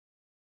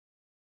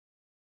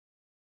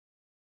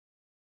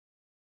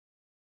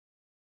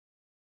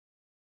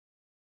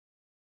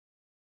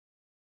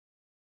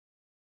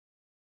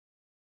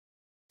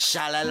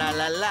Sha la la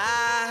la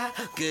la,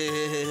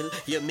 girl,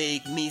 you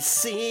make me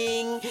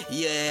sing,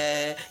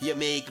 yeah, you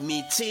make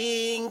me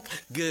think,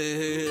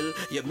 girl,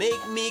 you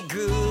make me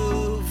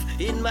groove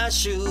in my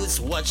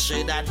shoes. What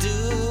should I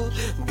do,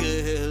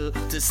 girl,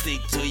 to stick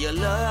to your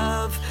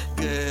love,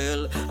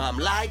 girl? I'm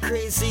like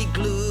crazy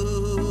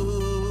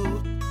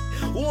glue.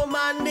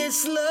 Woman,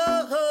 this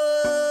love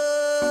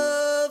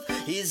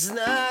is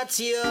not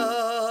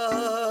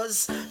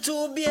yours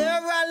to bear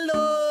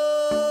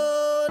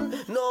alone,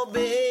 no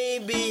baby.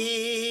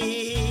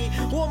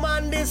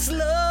 Woman, this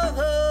love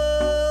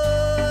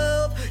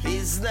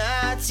is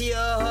not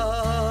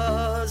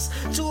yours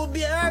to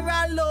bear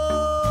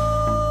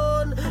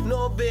alone,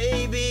 no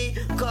baby.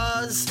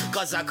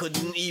 Cause I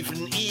couldn't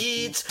even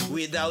eat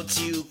without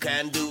you,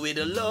 can't do it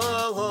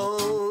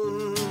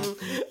alone.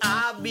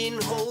 I've been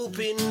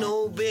hoping,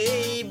 no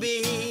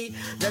baby,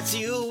 that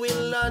you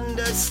will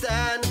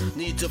understand.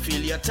 Need to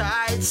feel your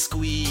tight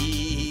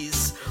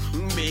squeeze,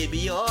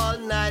 baby, all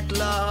night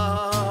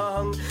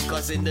long.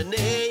 Cause in the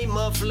name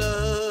of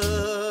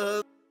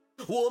love,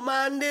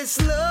 woman, this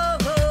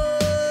love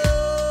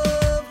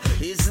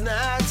is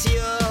not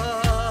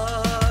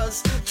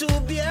yours to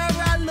bear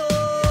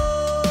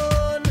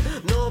alone,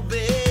 no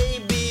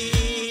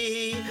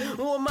baby.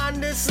 Woman,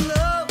 this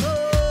love,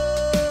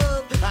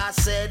 I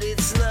said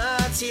it's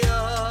not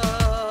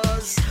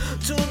yours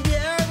to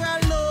bear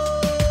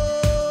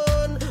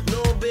alone,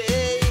 no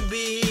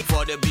baby.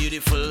 For the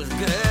beautiful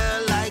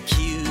girl like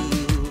you,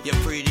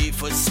 you're pretty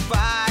for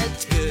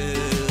spite,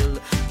 girl.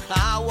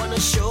 I wanna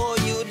show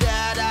you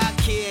that I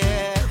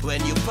care.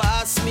 When you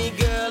pass me,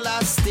 girl,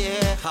 I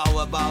stare. How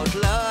about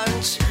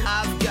lunch?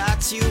 I've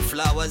got you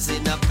flowers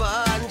in a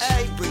bunch.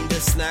 Hey, bring the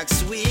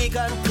snacks we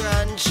can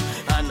crunch.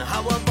 And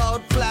how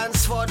about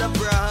plans for the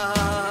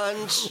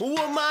brunch?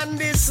 Woman,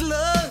 this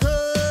love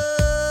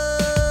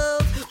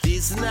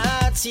is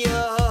not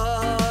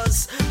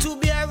yours to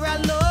bear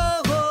alone.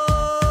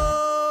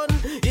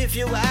 If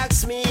you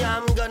ask me,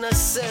 I'm gonna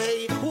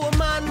say,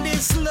 woman,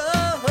 this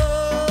love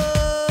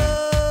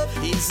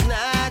is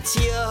not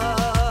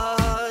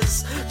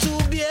yours to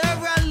bear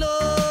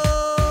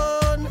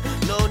alone.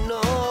 No,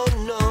 no,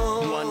 no.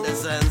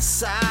 Wonders and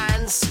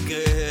signs,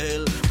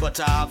 girl, but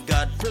I've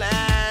got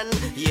plan,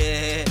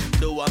 yeah.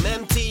 Though I'm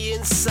empty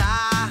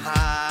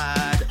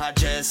inside, I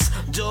just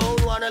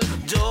don't wanna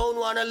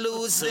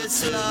lose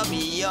this. Love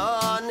me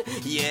on,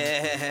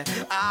 yeah.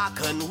 I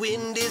can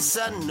win this,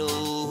 I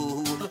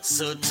know.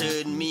 So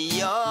turn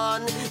me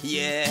on,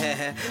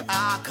 yeah.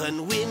 I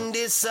can win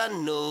this, I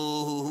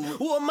know.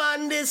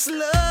 Woman, this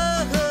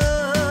love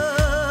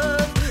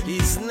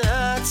is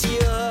not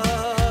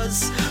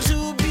yours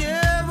to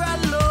bear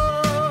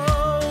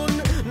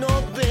alone,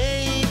 no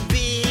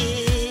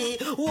baby.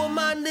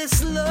 Woman,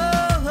 this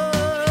love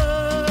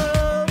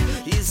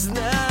is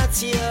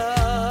not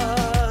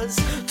yours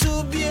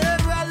to bear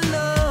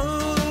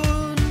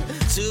alone,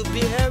 to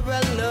bear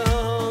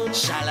alone.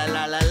 Sha la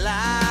la la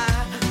la,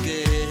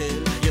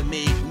 girl, you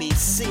make me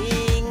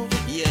sing,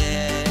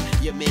 yeah,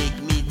 you make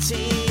me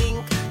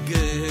think,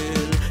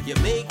 girl, you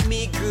make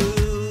me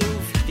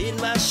groove in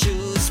my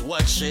shoes.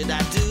 What should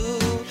I do,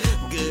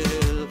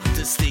 girl,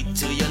 to stick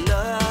to